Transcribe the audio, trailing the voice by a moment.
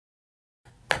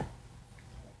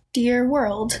Dear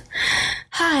world.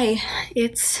 Hi,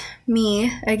 it's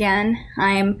me again.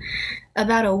 I'm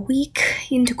about a week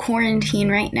into quarantine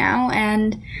right now,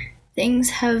 and things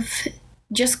have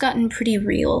just gotten pretty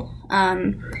real.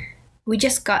 We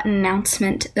just got an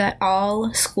announcement that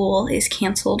all school is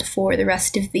canceled for the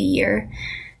rest of the year,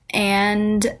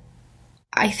 and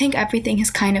I think everything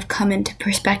has kind of come into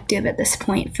perspective at this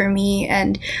point for me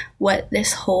and what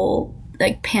this whole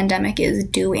pandemic is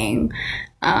doing.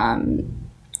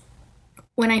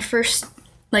 When I first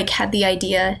had the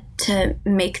idea to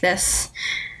make this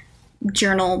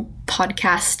journal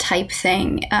podcast type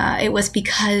thing, it was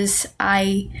because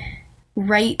I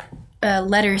write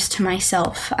letters to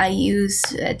myself.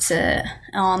 it's an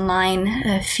online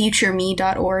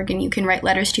futureme.org, and you can write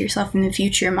letters to yourself in the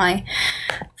future. My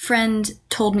friend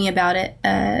told me about it,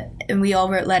 and we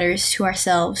all wrote letters to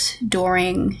ourselves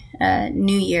during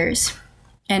New Year's,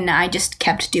 and I just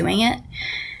kept doing it.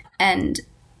 And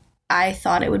I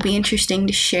thought it would be interesting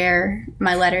to share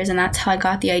my letters, and that's how I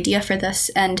got the idea for this.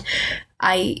 And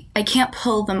I can't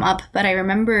pull them up, but I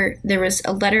remember there was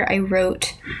a letter I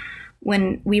wrote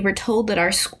when we were told that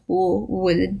our school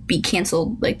would be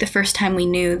canceled, the first time we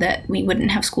knew that we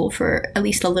wouldn't have school for at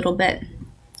least a little bit.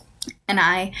 And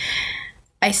I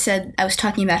said, I was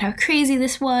talking about how crazy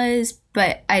this was,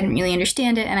 but I didn't really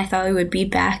understand it, and I thought we would be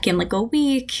back in a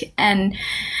week. And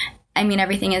I mean,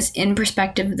 everything is in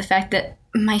perspective of the fact that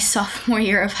my sophomore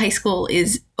year of high school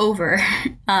is over.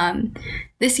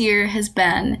 This year has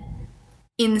been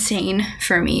insane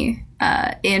for me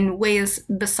in ways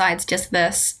besides just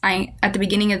this. I, at the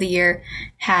beginning of the year,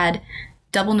 had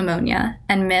double pneumonia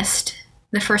and missed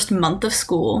the first month of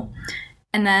school.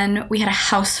 And then we had a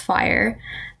house fire.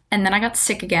 And then I got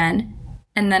sick again.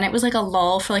 And then it was a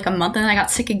lull for a month. And then I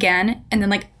got sick again. And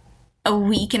then a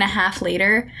week and a half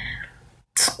later,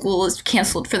 school is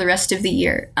canceled for the rest of the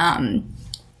year.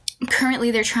 Currently,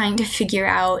 they're trying to figure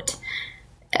out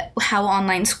how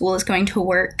online school is going to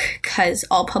work because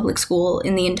all public school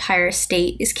in the entire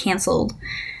state is canceled,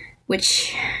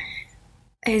 which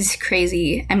is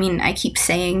crazy. I mean, I keep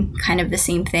saying kind of the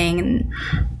same thing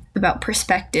about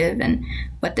perspective and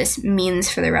what this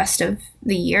means for the rest of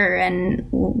the year and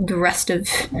the rest of,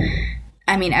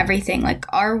 everything.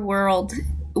 Our world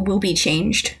will be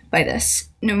changed by this,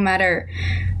 no matter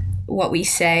what we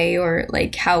say or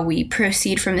how we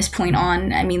proceed from this point on.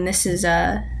 This is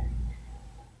a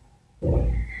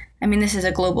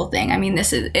global thing.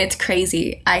 It's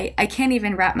crazy. I can't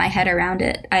even wrap my head around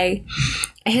it. I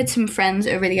had some friends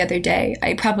over the other day.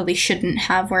 I probably shouldn't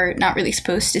have. We're not really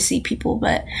supposed to see people,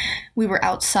 but we were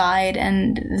outside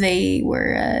and they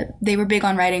were big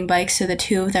on riding bikes. So the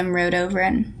two of them rode over,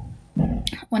 and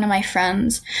one of my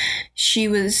friends, she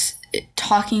was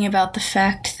talking about the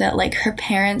fact that her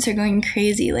parents are going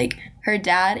crazy. Her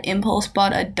dad impulse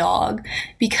bought a dog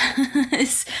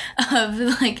because of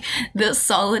the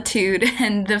solitude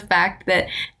and the fact that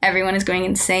everyone is going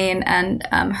insane. And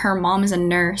her mom is a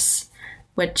nurse,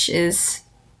 which is,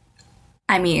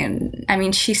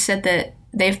 she said that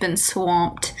they've been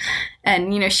swamped.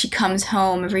 And, she comes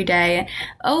home every day.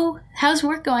 Oh, how's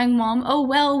work going, Mom? Oh,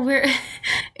 well, we're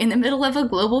in the middle of a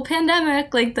global pandemic.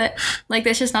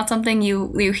 That's just not something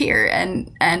you hear.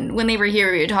 And when they were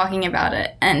here, we were talking about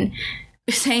it and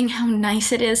saying how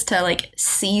nice it is to,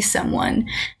 see someone.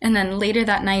 And then later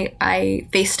that night, I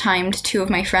FaceTimed two of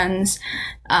my friends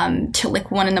till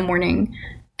 1 a.m.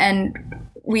 And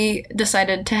we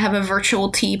decided to have a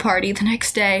virtual tea party the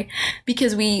next day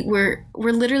because we're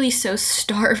literally so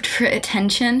starved for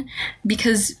attention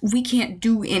because we can't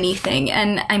do anything.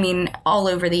 And all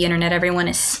over the internet, everyone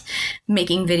is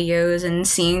making videos and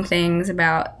seeing things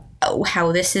about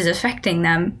how this is affecting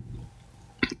them.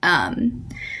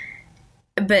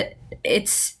 But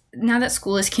it's now that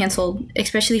school is canceled,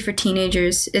 especially for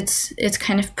teenagers, it's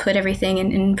kind of put everything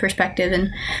in perspective. And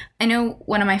I know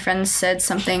one of my friends said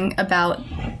something about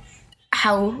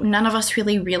how none of us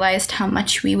really realized how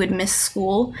much we would miss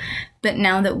school, but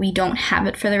now that we don't have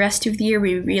it for the rest of the year,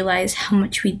 we realize how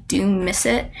much we do miss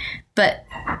it. But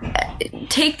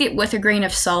take it with a grain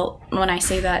of salt when I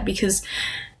say that, because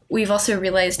we've also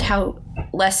realized how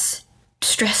less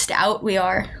stressed out we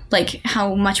are,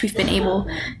 how much we've been able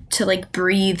to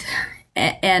breathe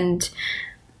and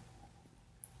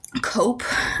cope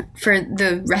for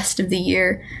the rest of the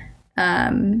year.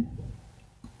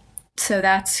 So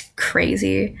that's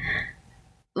crazy.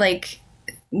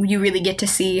 You really get to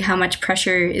see how much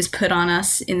pressure is put on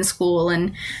us in school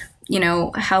and,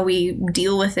 how we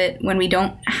deal with it when we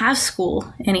don't have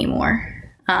school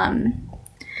anymore.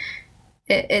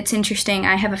 It's interesting.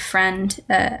 I have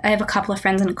a couple of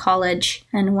friends in college,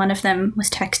 and one of them was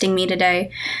texting me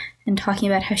today, and talking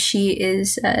about how she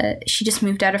just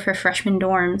moved out of her freshman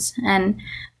dorms. And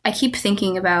I keep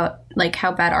thinking about like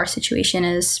how bad our situation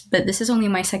is, but this is only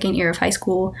my second year of high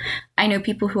school. I know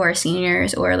people who are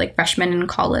seniors or like freshmen in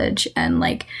college, and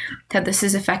like how this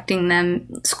is affecting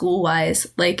them school wise.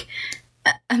 Like,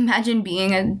 imagine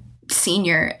being a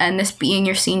senior and this being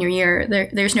your senior year.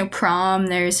 There's no prom.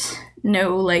 There's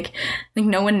no like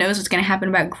no one knows what's going to happen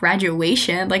about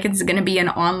graduation. Like, it's going to be an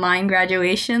online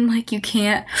graduation. Like, you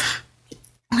can't,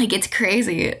 like, it's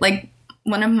crazy. Like,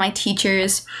 one of my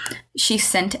teachers, she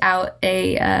sent out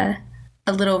a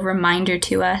little reminder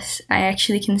to us. I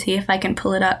actually can see if I can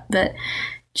pull it up, but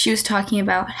she was talking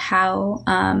about how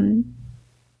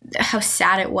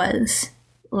sad it was,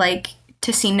 like,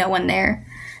 to see no one there,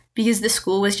 because the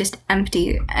school was just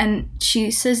empty. And she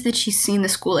says that she's seen the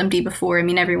school empty before. I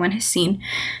mean, everyone has seen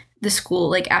the school,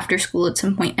 like, after school at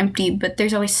some point empty, but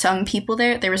there's always some people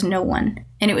there. There was no one,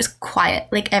 and it was quiet.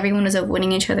 Like, everyone was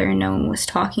avoiding each other and no one was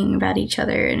talking about each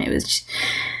other, and it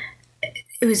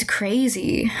was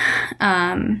crazy.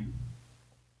 I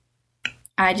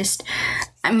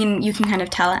mean, you can kind of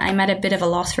tell I'm at a bit of a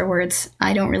loss for words.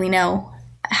 I don't really know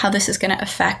how this is going to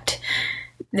affect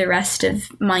the rest of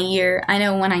my year. I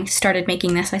know when I started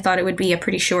making this, I thought it would be a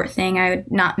pretty short thing. I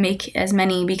would not make as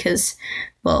many because,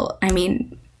 well, I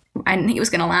mean, I didn't think it was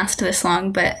going to last this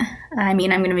long, but I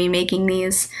mean, I'm going to be making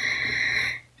these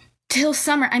till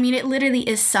summer. I mean, it literally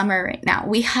is summer right now.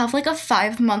 We have like a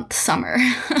 5-month summer.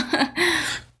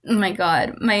 Oh my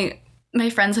God. My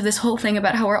friends have this whole thing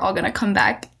about how we're all going to come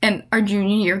back and our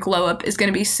junior year glow up is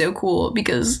going to be so cool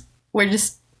because we're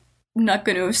just not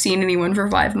going to have seen anyone for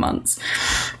 5 months.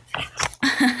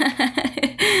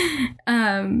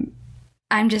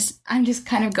 I'm just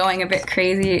kind of going a bit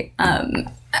crazy.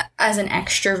 As an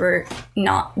extrovert,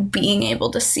 not being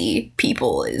able to see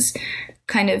people is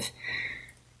kind of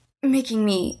making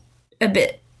me a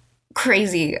bit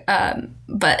crazy.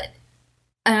 But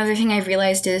another thing I've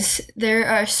realized is there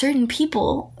are certain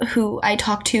people who I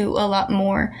talk to a lot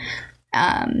more,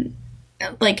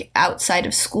 like, outside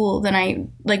of school than I,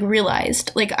 like,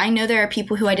 realized. Like, I know there are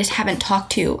people who I just haven't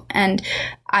talked to, and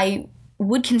I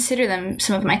would consider them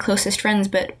some of my closest friends,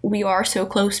 but we are so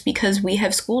close because we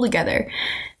have school together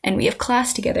and we have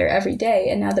class together every day.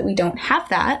 And now that we don't have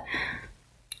that,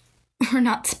 we're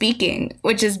not speaking,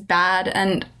 which is bad.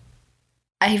 And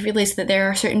I realized that there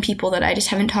are certain people that I just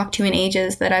haven't talked to in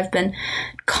ages that I've been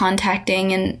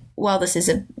contacting. And while this is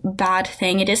a bad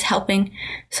thing, it is helping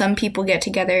some people get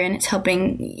together, and it's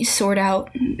helping sort out,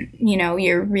 you know,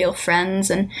 your real friends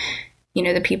and, you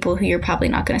know, the people who you're probably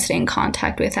not going to stay in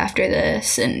contact with after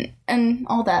this and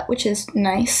all that, which is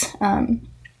nice.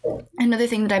 Another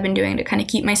thing that I've been doing to kind of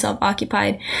keep myself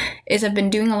occupied is I've been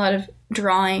doing a lot of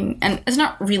drawing, and it's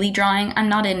not really drawing. I'm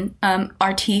not an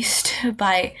artiste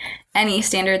by any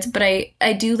standards, but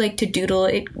I do like to doodle.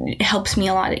 It helps me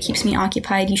a lot. It keeps me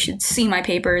occupied. You should see my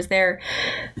papers. They're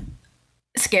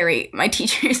scary. My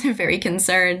teachers are very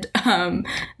concerned.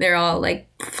 They're all like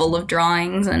full of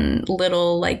drawings and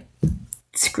little like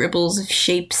scribbles of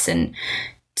shapes and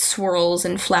swirls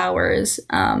and flowers.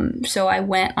 So I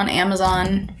went on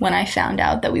Amazon when I found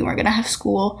out that we weren't going to have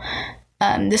school.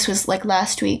 This was like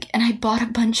last week, and I bought a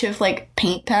bunch of like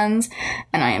paint pens,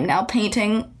 and I am now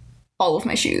painting all of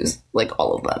my shoes, like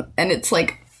all of them. And it's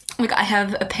like I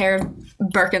have a pair of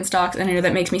Birkenstocks, and I know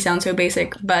that makes me sound so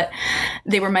basic, but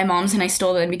they were my mom's and I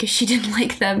stole them because she didn't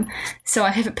like them. So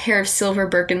I have a pair of silver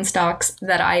Birkenstocks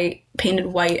that I painted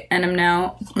white and I'm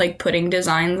now like putting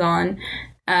designs on.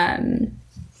 And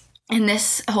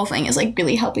this whole thing is like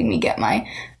really helping me get my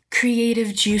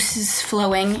creative juices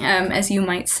flowing, as you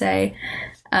might say.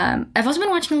 I've also been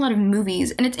watching a lot of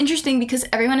movies, and it's interesting because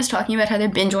everyone is talking about how they're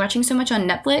binge watching so much on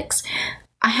Netflix.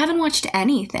 I haven't watched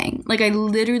anything. Like, I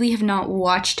literally have not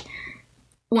watched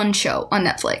one show on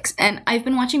Netflix. And I've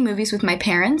been watching movies with my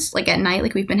parents, like at night,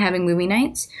 like we've been having movie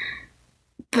nights.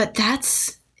 But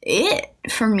that's it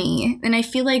for me. And I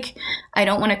feel like I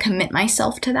don't want to commit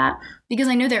myself to that because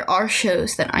I know there are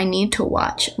shows that I need to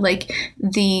watch, like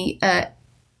the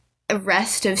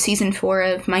rest of season 4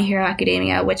 of My Hero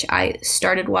Academia, which I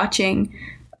started watching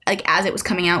like as it was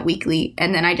coming out weekly,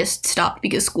 and then I just stopped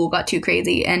because school got too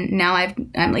crazy, and now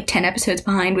I'm like 10 episodes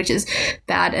behind, which is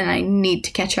bad, and I need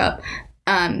to catch up.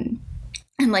 And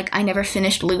like I never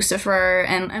finished Lucifer,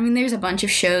 and I mean there's a bunch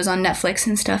of shows on Netflix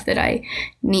and stuff that I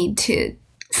need to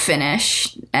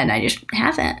finish, and I just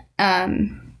haven't.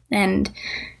 And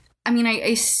I mean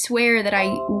I swear that I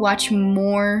watch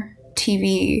more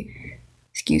TV.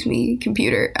 Excuse me,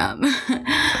 computer.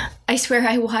 I swear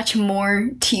I watch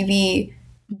more TV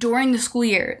during the school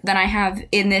year than I have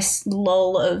in this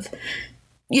lull of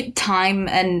time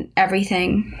and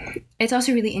everything. It's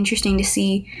also really interesting to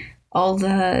see all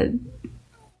the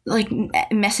like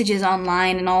messages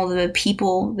online and all the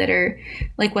people that are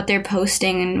like what they're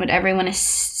posting and what everyone is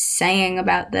saying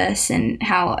about this, and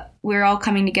how we're all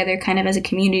coming together kind of as a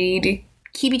community to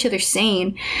keep each other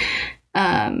sane.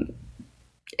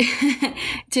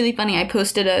 It's really funny. I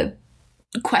posted a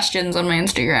questions on my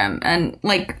Instagram, and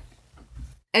like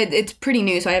it's pretty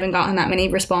new, so I haven't gotten that many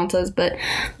responses, but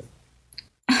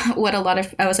I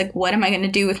was like, what am I going to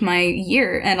do with my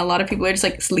year? And a lot of people are just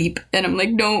like, sleep. And I'm like,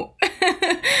 no,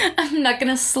 I'm not going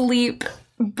to sleep.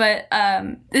 But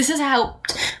this has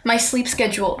helped my sleep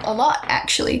schedule a lot,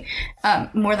 actually,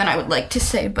 more than I would like to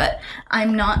say. But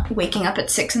I'm not waking up at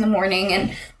 6 a.m.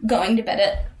 and going to bed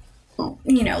at,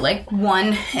 like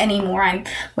 1 anymore. I'm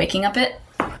waking up at,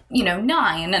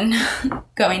 9 and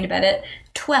going to bed at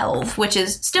 12, which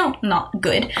is still not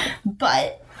good,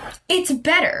 but it's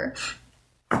better.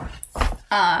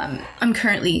 I'm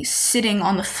currently sitting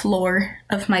on the floor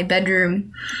of my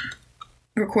bedroom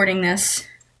recording this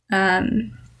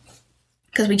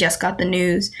because we just got the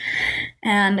news,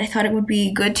 and I thought it would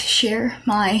be good to share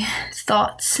my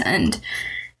thoughts and,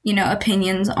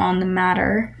 opinions on the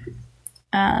matter,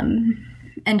 and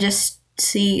just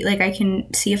see, like, I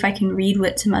can see if I can read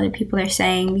what some other people are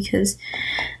saying, because,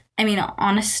 I mean,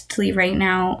 honestly, right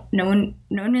now, no one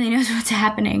really knows what's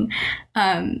happening.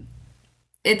 I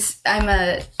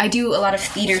do a lot of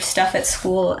theater stuff at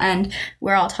school, and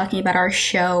we're all talking about our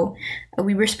show.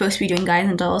 We were supposed to be doing Guys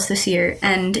and Dolls this year,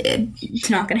 and it's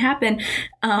not going to happen.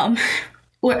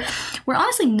 We're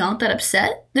honestly not that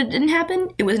upset that it didn't happen.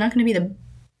 It was not going to be the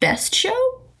best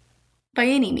show by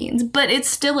any means, but it's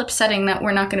still upsetting that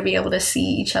we're not going to be able to see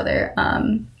each other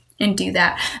and do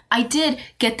that. I did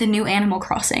get the new Animal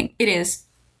Crossing. It is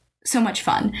so much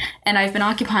fun, and I've been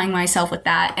occupying myself with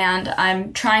that, and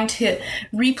I'm trying to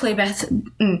replay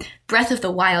Breath of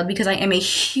the Wild because I am a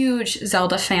huge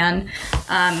Zelda fan.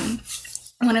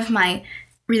 One of my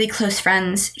really close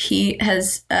friends, he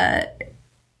is a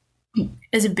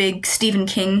big Stephen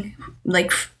King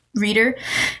reader,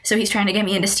 so he's trying to get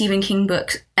me into Stephen King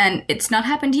books, and it's not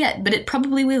happened yet, but it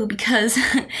probably will, because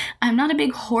I'm not a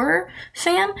big horror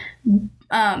fan,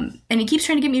 and he keeps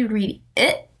trying to get me to read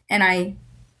it, and I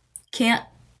can't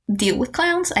deal with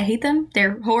clowns. I hate them.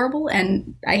 They're horrible,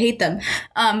 and I hate them.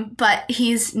 But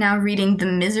he's now reading The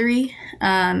Misery.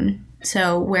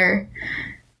 So we're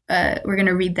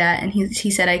gonna read that, and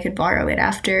he said I could borrow it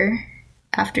after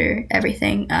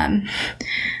everything.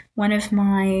 One of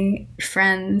my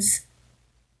friends,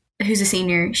 who's a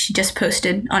senior, she just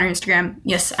posted on her Instagram.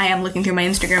 Yes, I am looking through my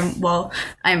Instagram while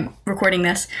I'm recording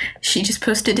this. She just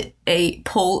posted a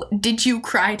poll. Did you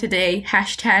cry today?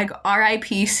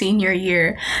 #RIP senior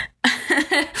year.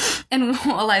 And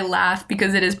while I laugh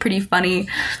because it is pretty funny,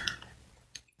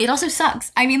 it also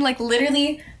sucks. I mean,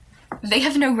 literally, they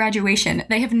have no graduation.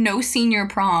 They have no senior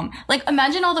prom.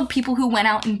 Imagine all the people who went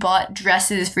out and bought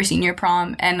dresses for senior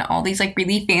prom and all these,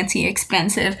 really fancy,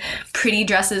 expensive, pretty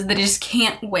dresses that they just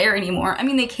can't wear anymore. I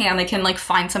mean, they can,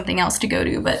 find something else to go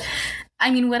to, but,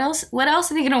 I mean, what else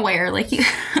are they gonna wear?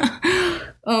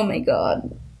 Oh my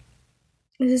god.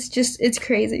 This is just, it's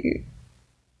crazy.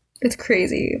 It's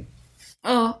crazy.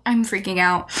 Oh, I'm freaking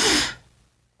out.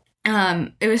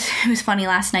 It was funny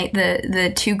last night.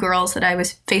 The two girls that I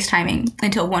was FaceTiming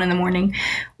until 1 a.m,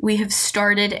 we have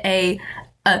started a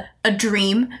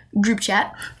dream group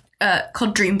chat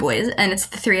called Dream Boys, and it's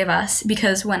the three of us,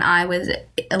 because when I was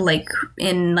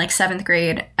in 7th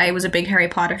grade, I was a big Harry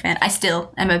Potter fan. I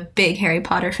still am a big Harry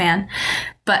Potter fan,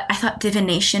 but I thought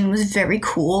divination was very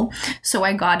cool, so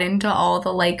I got into all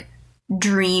the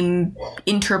dream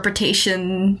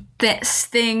interpretation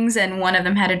things, and one of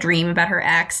them had a dream about her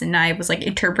ex, and I was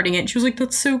interpreting it, and she was like,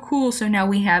 that's so cool. So now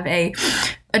we have a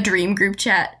dream group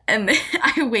chat, and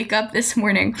I wake up this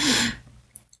morning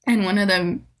and one of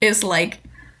them is I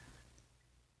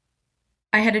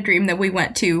had a dream that we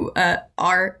went to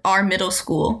our middle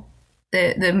school,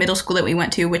 the middle school that we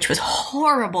went to, which was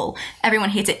horrible. Everyone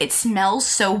hates it. It smells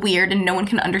so weird, and no one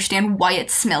can understand why it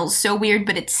smells so weird,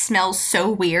 but it smells so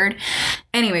weird.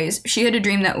 Anyways, she had a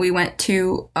dream that we went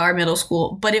to our middle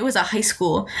school, but it was a high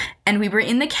school, and we were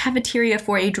in the cafeteria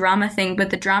for a drama thing, but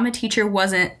the drama teacher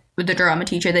wasn't the drama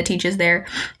teacher that teaches there,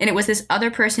 and it was this other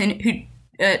person who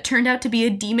turned out to be a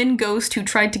demon ghost who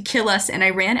tried to kill us, and I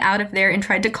ran out of there and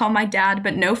tried to call my dad,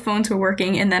 but no phones were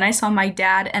working, and then I saw my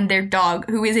dad and their dog,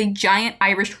 who is a giant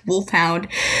Irish wolfhound,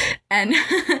 and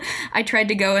I tried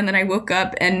to go, and then I woke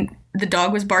up, and the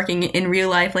dog was barking in real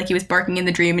life like he was barking in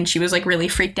the dream, and she was really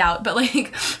freaked out, but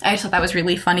I just thought that was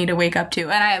really funny to wake up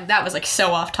to, and that was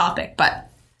so off topic,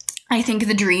 but I think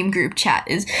the dream group chat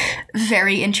is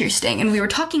very interesting. And we were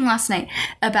talking last night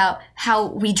about how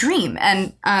we dream.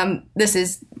 And this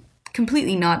is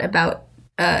completely not about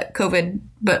COVID,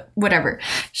 but whatever.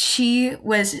 She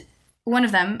was one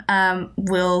of them,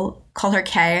 we'll call her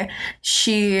Kay.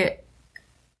 She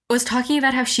was talking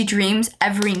about how she dreams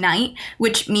every night,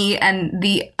 which me and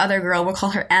the other girl, we'll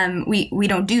call her M, we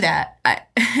don't do that.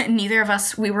 Neither of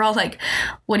us, we were all like,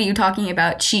 what are you talking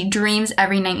about? She dreams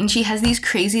every night, and she has these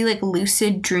crazy, like,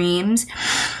 lucid dreams.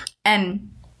 And,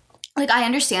 like, I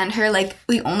understand her. Like,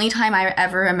 the only time I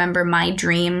ever remember my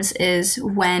dreams is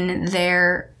when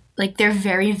they're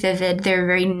very vivid, they're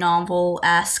very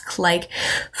novel-esque, like,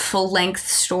 full-length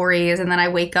stories, and then I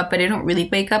wake up, but I don't really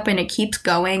wake up, and it keeps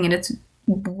going, and it's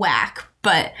whack.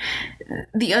 But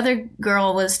the other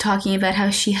girl was talking about how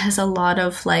she has a lot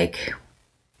of like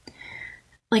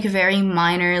very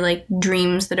minor, like,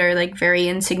 dreams that are, like, very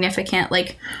insignificant.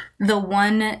 Like, the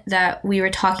one that we were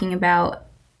talking about,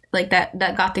 like, that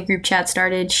got the group chat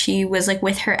started, she was, like,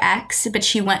 with her ex, but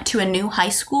she went to a new high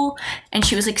school, and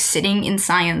she was, like, sitting in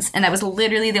science, and that was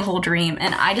literally the whole dream.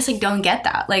 And I just, like, don't get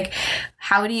that. Like,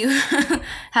 how do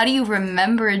you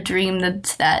remember a dream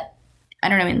that's that, I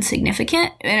don't know,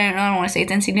 insignificant? And I don't want to say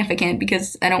it's insignificant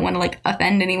because I don't want to, like,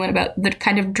 offend anyone about the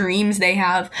kind of dreams they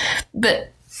have,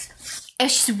 but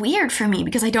it's just weird for me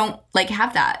because I don't, like,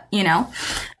 have that, you know?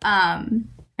 I'm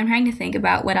trying to think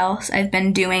about what else I've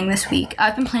been doing this week.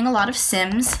 I've been playing a lot of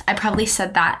Sims. I probably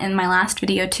said that in my last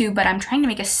video too, but I'm trying to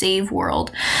make a save world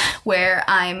where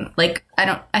I'm, like,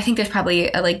 I think there's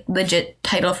probably a, like, legit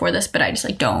title for this, but I just,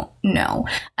 like, don't know.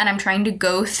 And I'm trying to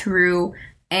go through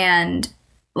and,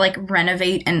 like,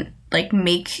 renovate and, like,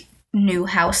 make new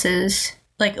houses,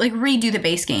 like redo the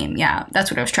base game. Yeah,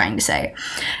 that's what I was trying to say.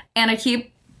 And I keep,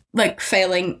 like,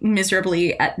 failing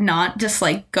miserably at not just,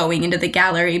 like, going into the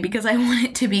gallery because I want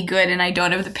it to be good, and I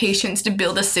don't have the patience to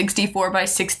build a 64 by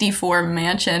 64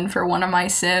 mansion for one of my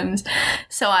Sims.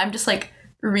 So I'm just, like,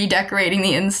 redecorating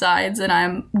the insides, and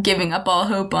I'm giving up all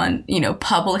hope on, you know,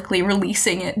 publicly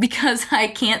releasing it because I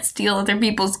can't steal other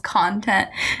people's content,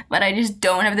 but I just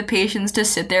don't have the patience to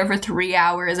sit there for 3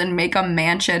 hours and make a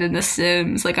mansion in The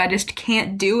Sims. Like, I just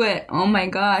can't do it. Oh my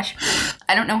gosh.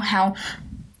 I don't know how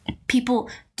people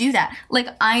do that. Like,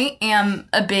 I am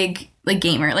a big, like,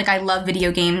 gamer. Like, I love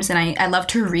video games, and I love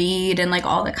to read and, like,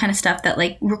 all that kind of stuff that,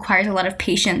 like, requires a lot of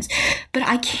patience, but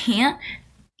I can't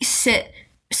sit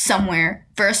somewhere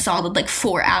for a solid, like,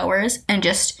 4 hours and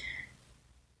just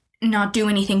not do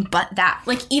anything but that.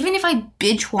 Like, even if I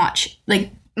binge watch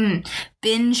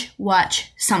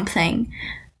something,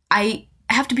 I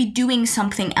have to be doing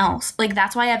something else. Like,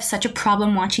 that's why I have such a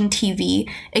problem watching TV,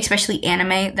 especially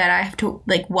anime, that I have to,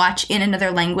 like, watch in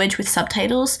another language with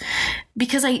subtitles,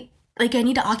 because I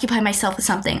need to occupy myself with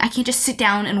something. I can't just sit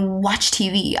down and watch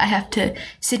TV. I have to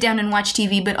sit down and watch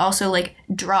TV, but also, like,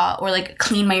 draw or, like,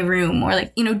 clean my room or,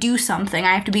 like, you know, do something.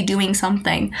 I have to be doing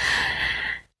something.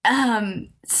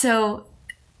 So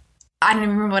I don't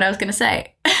even remember what I was going to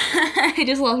say. I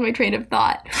just lost my train of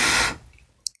thought.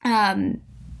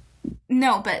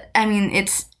 No, but I mean,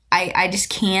 I just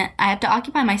can't. I have to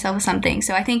occupy myself with something.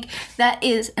 So I think that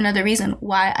is another reason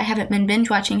why I haven't been binge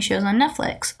watching shows on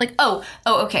Netflix. Like,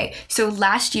 okay. So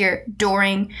last year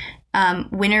during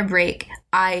winter break,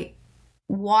 I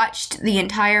watched the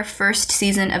entire first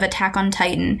season of Attack on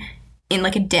Titan in,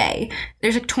 like, a day.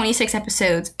 There's, like, 26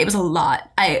 episodes. It was a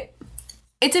lot.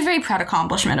 It's a very proud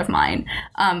accomplishment of mine.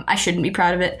 I shouldn't be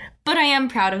proud of it, but I am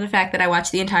proud of the fact that I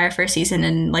watched the entire first season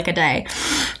in, like, a day.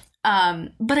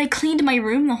 But I cleaned my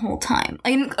room the whole time.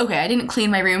 I didn't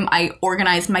clean my room. I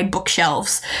organized my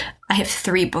bookshelves. I have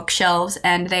 3 bookshelves,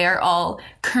 and they are all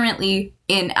currently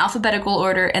in alphabetical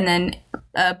order, and then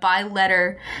by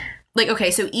letter. Like,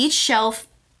 okay, so each shelf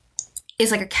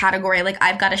is, like, a category. Like,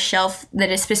 I've got a shelf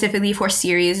that is specifically for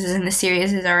series, and the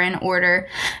series are in order.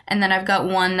 And then I've got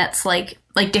one that's, like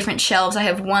different shelves. I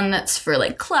have one that's for,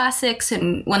 like, classics,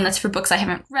 and one that's for books I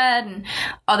haven't read, and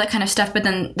all that kind of stuff. But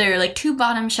then there are, like, 2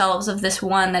 bottom shelves of this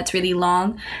one that's really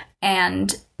long,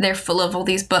 and they're full of all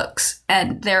these books,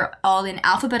 and they're all in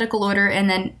alphabetical order, and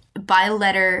then by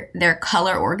letter they're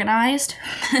color organized.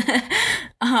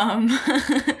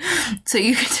 So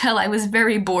you could tell I was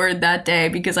very bored that day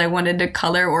because I wanted to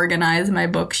color organize my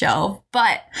bookshelf,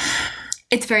 but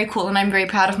it's very cool, and I'm very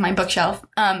proud of my bookshelf.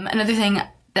 Another thing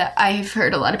that I've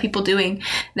heard a lot of people doing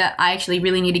that I actually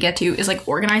really need to get to is, like,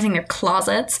 organizing their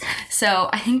closets. So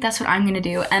I think that's what I'm going to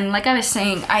do. And like I was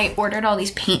saying, I ordered all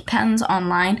these paint pens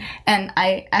online, and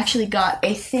I actually got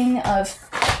a thing of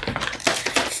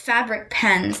fabric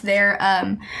pens. They're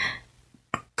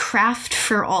Craft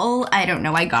for All. I don't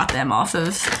know. I got them off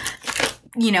of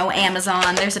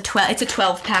Amazon. It's a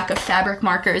 12 pack of fabric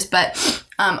markers, but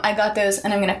I got those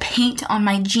and I'm going to paint on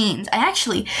my jeans. I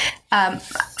actually,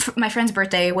 my friend's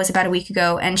birthday was about a week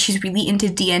ago and she's really into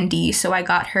D&D. So I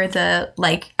got her the,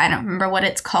 I don't remember what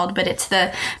it's called, but it's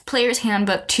the player's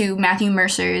handbook to Matthew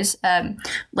Mercer's,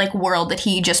 world that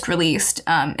he just released.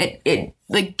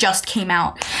 It just came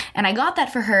out and I got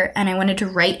that for her and I wanted to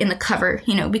write in the cover,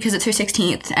 because it's her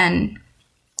 16th and,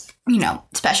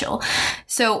 special.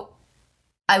 So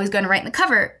I was going to write in the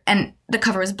cover and the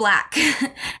cover was black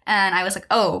and I was like,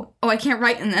 oh, I can't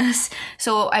write in this.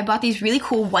 So I bought these really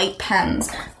cool white pens.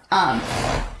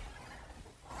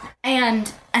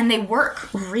 And they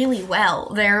work really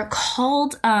well. They're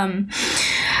called, they're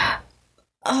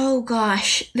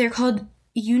called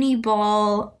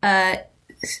Uniball,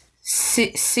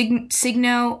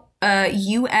 Signo,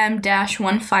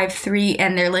 UM-153,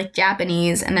 and they're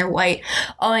Japanese and they're white.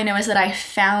 All I know is that I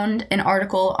found an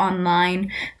article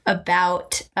online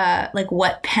about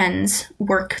what pens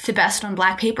work the best on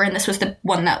black paper, and this was the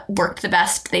one that worked the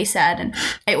best, they said, and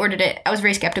I ordered it. I was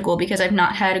very skeptical because I've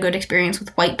not had a good experience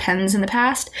with white pens in the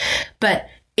past, but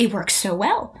it works so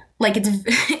well.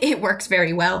 It works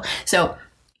very well. So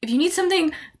if you need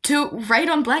something to write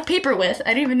on black paper with,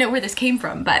 I don't even know where this came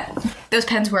from, but those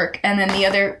pens work. And then the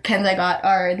other pens I got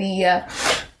are the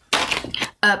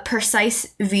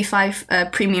Precise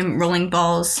V5 premium rolling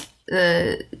balls.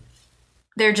 They're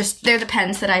the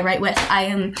pens that I write with.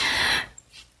 I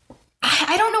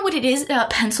don't know what it is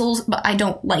about pencils, but I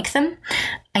don't like them.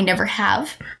 I never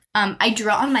have. I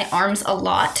draw on my arms a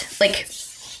lot,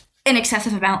 an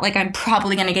excessive amount. I'm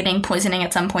probably going to get ink poisoning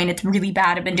at some point. It's really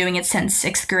bad. I've been doing it since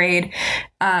 6th grade.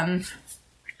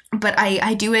 But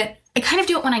I do it. I kind of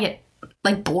do it when I get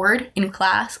bored in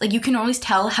class. You can always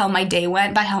tell how my day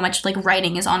went by how much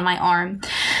writing is on my arm.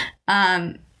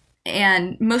 And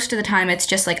most of the time it's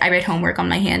just I write homework on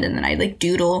my hand and then I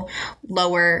doodle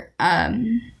lower.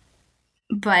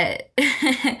 But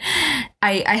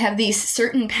I have these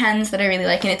certain pens that I really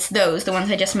like, and it's the ones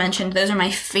I just mentioned. Those are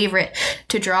my favorite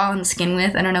to draw on skin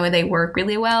with. I don't know why they work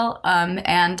really well.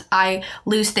 And I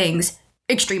lose things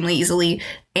extremely easily,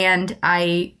 and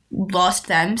I lost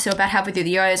them. So about halfway through the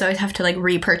year, I always have to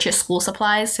repurchase school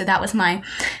supplies. So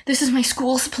this is my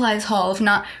school supplies haul of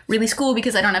not really school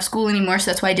because I don't have school anymore.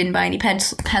 So that's why I didn't buy any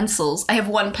pencils. I have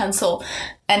one pencil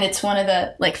and it's one of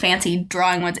the fancy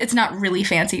drawing ones. It's not really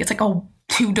fancy. It's a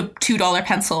 $2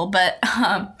 pencil, but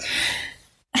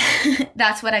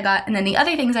that's what I got. And then the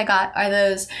other things I got are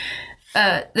those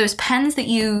pens that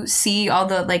you see all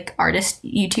the artist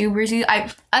YouTubers use.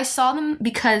 I saw them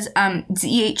because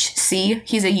ZHC,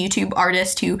 he's a YouTube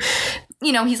artist who,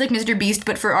 he's like Mr. Beast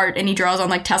but for art, and he draws on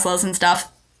Teslas and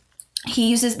stuff. He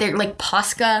uses their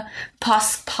Posca,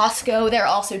 they're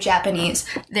also Japanese.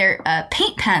 They're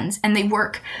paint pens and they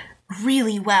work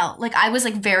really well. I was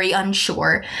very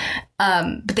unsure,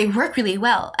 but they work really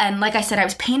well. And like I said, I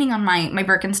was painting on my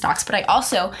Birkenstocks, but I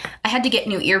had to get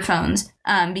new earphones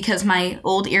because my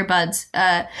old earbuds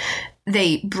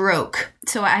they broke,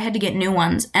 so I had to get new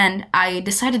ones. And I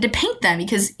decided to paint them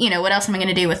because what else am I going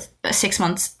to do with 6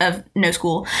 months of no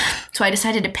school? So I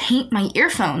decided to paint my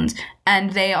earphones,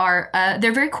 and they're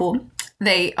very cool.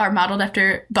 They are modeled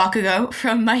after Bakugo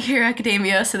from My Hero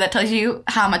Academia, so that tells you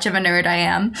how much of a nerd I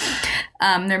am.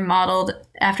 They're modeled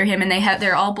after him, and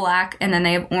they're all black, and then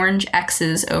they have orange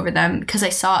X's over them because I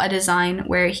saw a design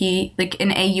where he,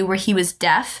 in AU, where he was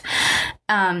deaf,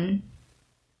 and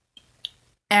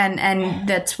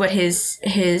that's what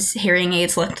his hearing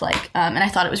aids looked like, and I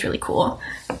thought it was really cool.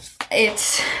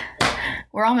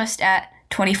 We're almost at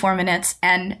 24 minutes,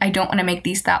 and I don't want to make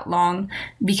these that long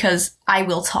because I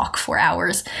will talk for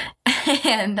hours.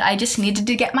 And I just needed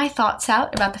to get my thoughts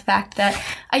out about the fact that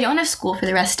I don't have school for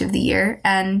the rest of the year,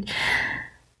 and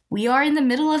we are in the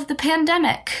middle of the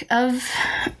pandemic of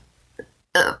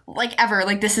ever.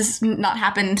 This has not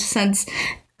happened since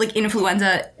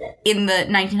influenza in the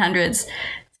 1900s.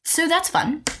 So that's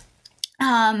fun.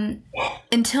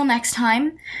 Until next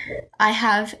time, I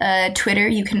have Twitter.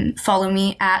 You can follow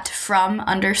me at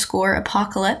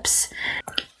 @from_apocalypse.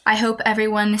 I hope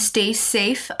everyone stays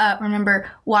safe.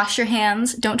 Remember, wash your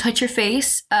hands. Don't touch your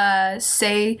face.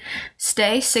 Stay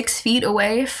 6 feet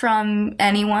away from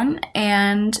anyone.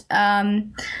 And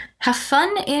have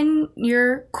fun in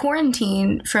your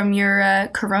quarantine from your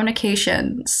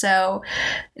coronacation. So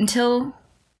until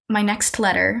my next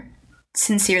letter,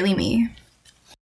 sincerely me.